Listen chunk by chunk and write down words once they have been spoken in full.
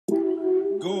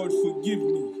God forgive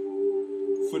me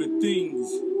for the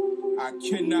things I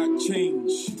cannot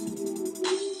change.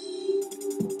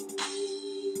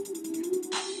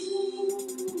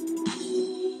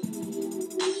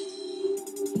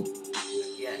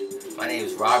 My name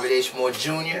is Robert H. Moore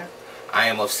Jr. I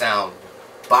am of sound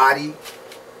body,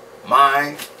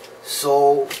 mind,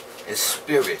 soul, and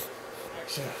spirit.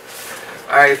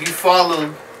 Alright, if you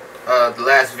followed the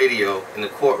last video in the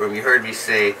courtroom, you heard me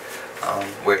say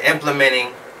we're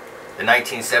implementing the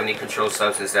 1970 Controlled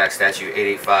Substance Act Statute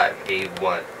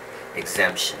 885-81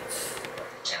 exemptions.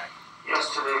 Yes,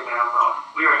 today, ma'am,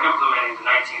 we are implementing the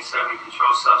 1970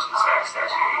 Controlled Substance Act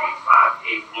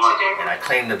Statute 885-81. And I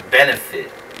claim the benefit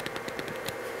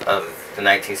of the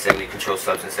 1970 Controlled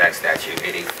Substance Act Statute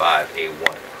 885-81.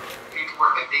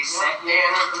 Paperwork that they sent. They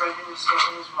entered the readiness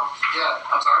statement as well.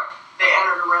 Yeah, I'm sorry? They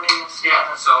entered a readiness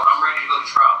statement. Yeah, so I'm ready to go to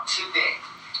trial today.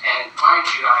 And mind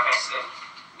you, like I said,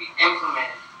 we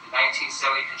implemented the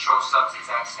 1970 Controlled Substance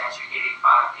Act Statute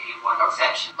 885-81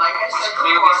 exemption. Like I which said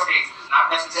clearly before, states it is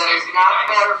not necessary. that is not a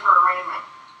matter for arraignment.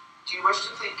 Do you wish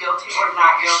to plead guilty or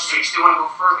not guilty? So you still want to go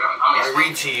further? I'm going to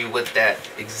read to you what that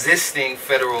existing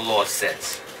federal law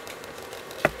says.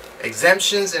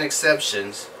 Exemptions and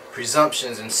exceptions,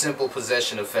 presumptions and simple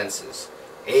possession offenses.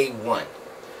 A1.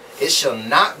 It shall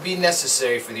not be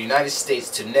necessary for the United States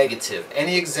to negative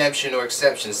any exemption or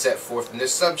exception set forth in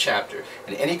this subchapter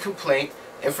in any complaint,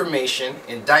 information,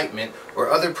 indictment,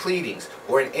 or other pleadings,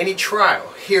 or in any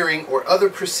trial, hearing, or other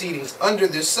proceedings under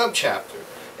this subchapter,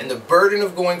 and the burden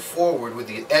of going forward with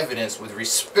the evidence with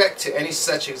respect to any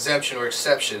such exemption or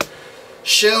exception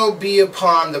shall be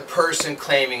upon the person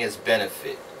claiming its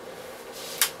benefit.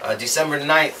 December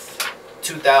 9th,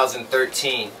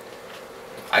 2013,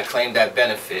 I claimed that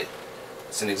benefit.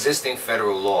 It's an existing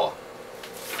federal law.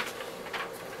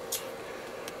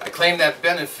 I claimed that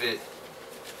benefit,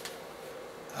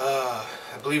 I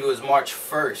believe it was March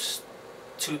 1st,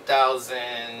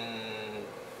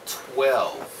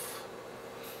 2012.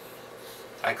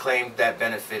 I claimed that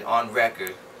benefit on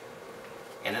record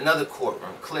in another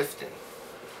courtroom, Clifton.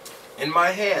 In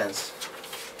my hands,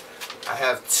 I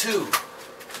have two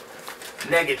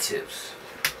negatives.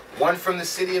 One from the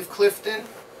city of Clifton,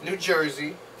 New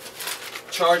Jersey,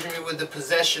 charging me with the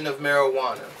possession of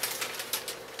marijuana.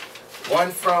 One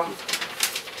from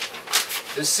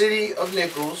the city of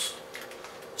Nichols,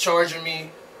 charging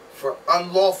me for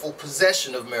unlawful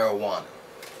possession of marijuana.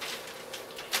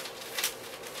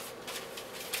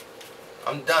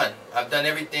 I'm done. I've done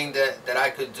everything that I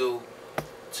could do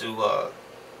to,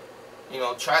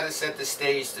 try to set the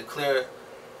stage to clear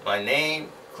my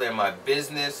name, clear my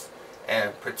business,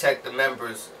 and protect the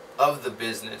members of the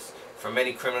business from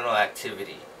any criminal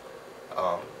activity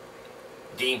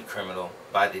deemed criminal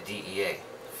by the DEA,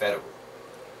 federal.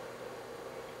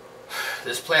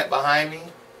 This plant behind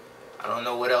me, I don't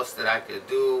know what else that I could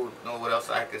do, know what else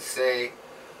I could say,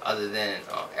 other than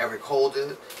Eric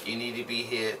Holder, you need to be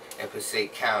here in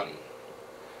Passaic County.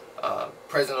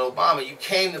 President Obama, you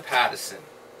came to Patterson.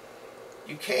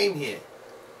 You came here.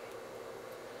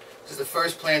 This is the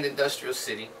first planned industrial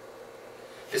city.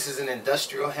 This is an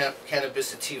industrial hemp cannabis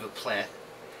sativa plant,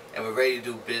 and we're ready to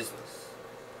do business.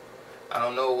 I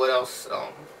don't know what else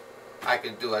I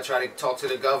could do. I tried to talk to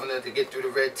the governor to get through the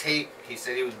red tape. He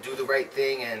said he would do the right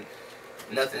thing, and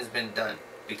nothing's been done.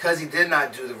 Because he did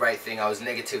not do the right thing, I was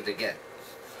negatived again.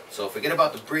 So forget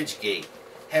about the bridge gate.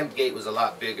 Hemp gate was a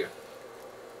lot bigger.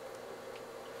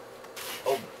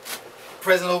 Oh,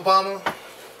 President Obama,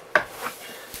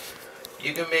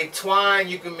 you can make twine,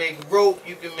 you can make rope,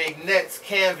 you can make nets,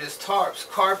 canvas, tarps,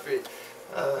 carpet,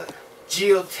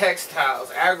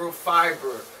 geotextiles,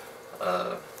 agrofiber,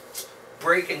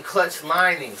 brake and clutch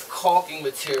linings, caulking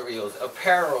materials,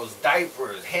 apparels,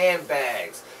 diapers,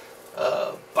 handbags,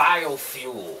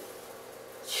 biofuel,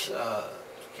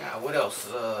 God, what else?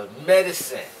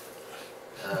 Medicine,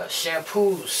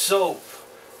 shampoo, soap,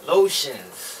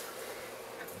 lotions,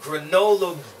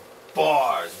 granola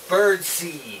bars, bird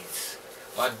seeds.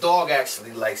 My dog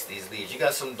actually likes these leaves. You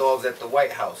got some dogs at the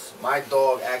White House. My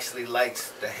dog actually likes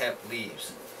the hemp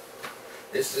leaves.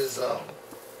 This is,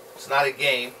 it's not a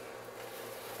game,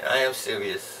 and I am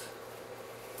serious.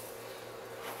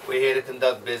 We're here to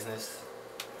conduct business.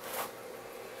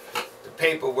 The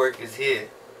paperwork is here.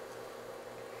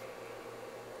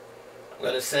 I'm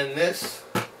going to send this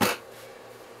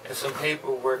and some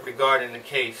paperwork regarding the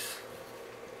case.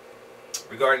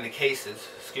 Regarding the cases,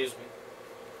 excuse me.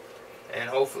 And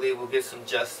hopefully we'll get some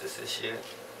justice this year.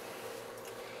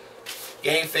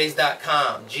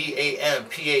 Gameface.com, GAMPHACE.com.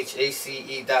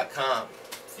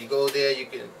 If you go there, you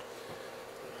can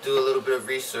do a little bit of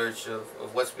research of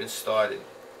what's been started.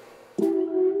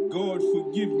 God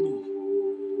forgive me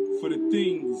for the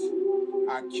things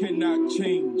I cannot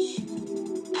change.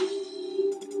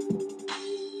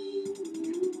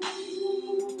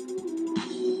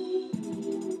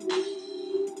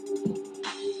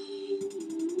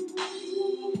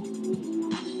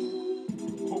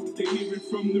 Hope they hear it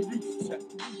from the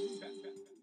rooftop.